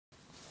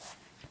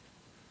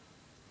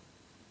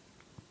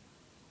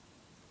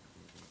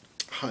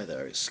Hi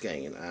there, it's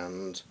Skane,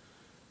 and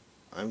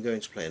I'm going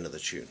to play another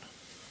tune.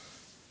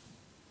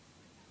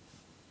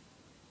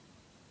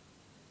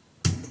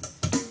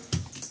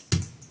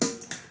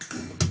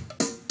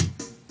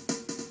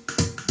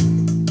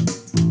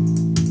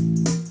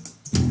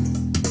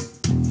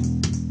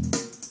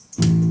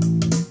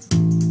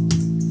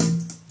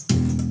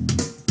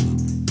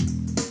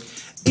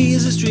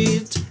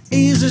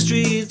 Easy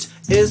street,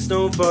 it's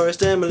known for its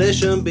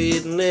demolition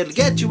beat, and it'll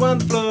get you on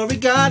the floor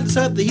regardless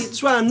of the heat.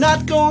 So I'm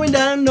not going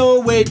down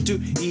no way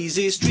to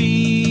Easy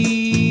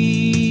Street.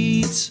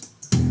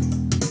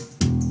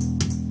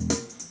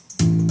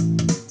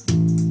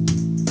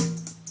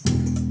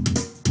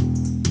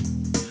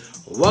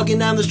 Walking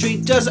down the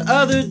street just the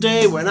other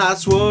day when I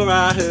swore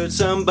I heard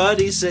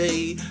somebody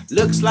say,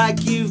 looks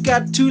like you've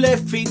got two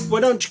left feet, why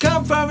don't you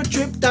come for a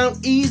trip down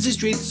Easy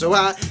Street? So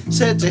I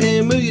said to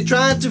him, who you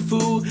trying to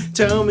fool?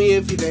 Tell me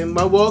if you think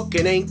my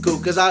walking ain't cool,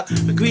 cause I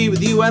agree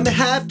with you, I may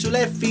have two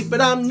left feet,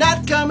 but I'm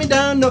not coming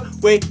down no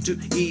way to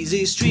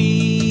Easy Street.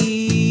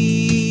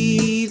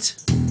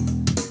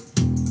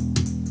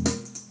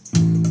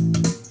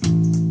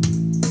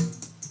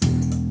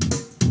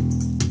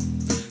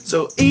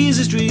 So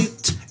Easy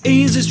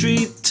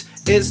Street,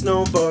 it's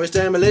known for its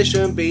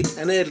demolition beat,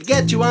 and it'll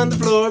get you on the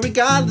floor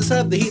regardless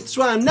of the heat.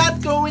 So I'm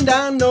not going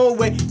down no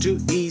way to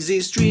Easy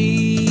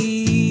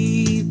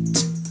Street.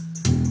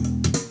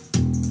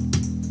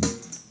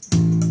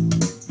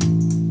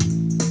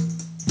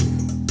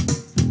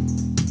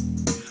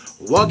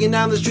 Walking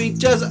down the street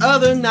just the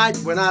other night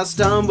when I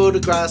stumbled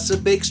across a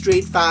big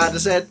street fight. I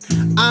said,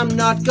 I'm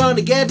not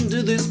gonna get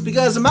into this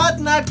because I might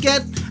not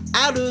get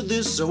out of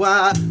this. So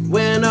I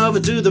went over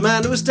to the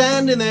man who was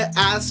standing there.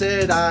 I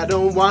said, I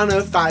don't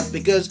wanna fight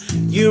because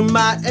you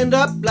might end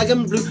up like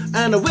I'm blue,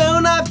 and I will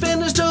not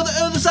finish till the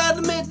other side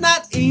of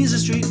midnight. Easy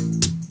Street,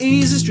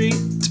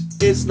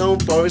 it's known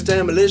for its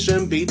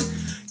demolition beat,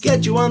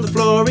 get you on the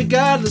floor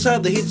regardless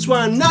of the heat. So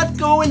I'm not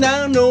going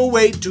down no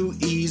way to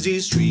Easy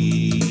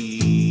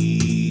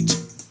Street,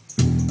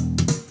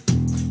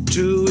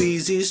 to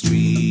Easy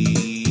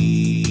Street.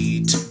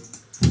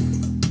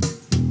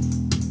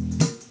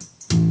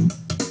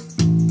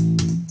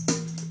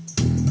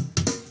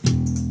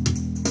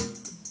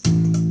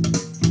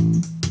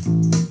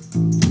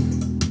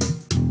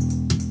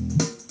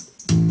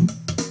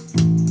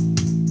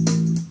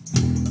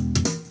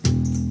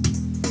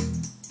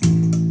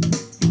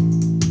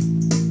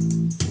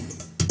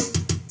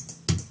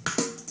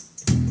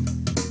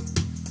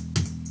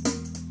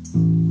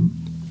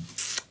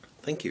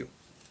 Thank you.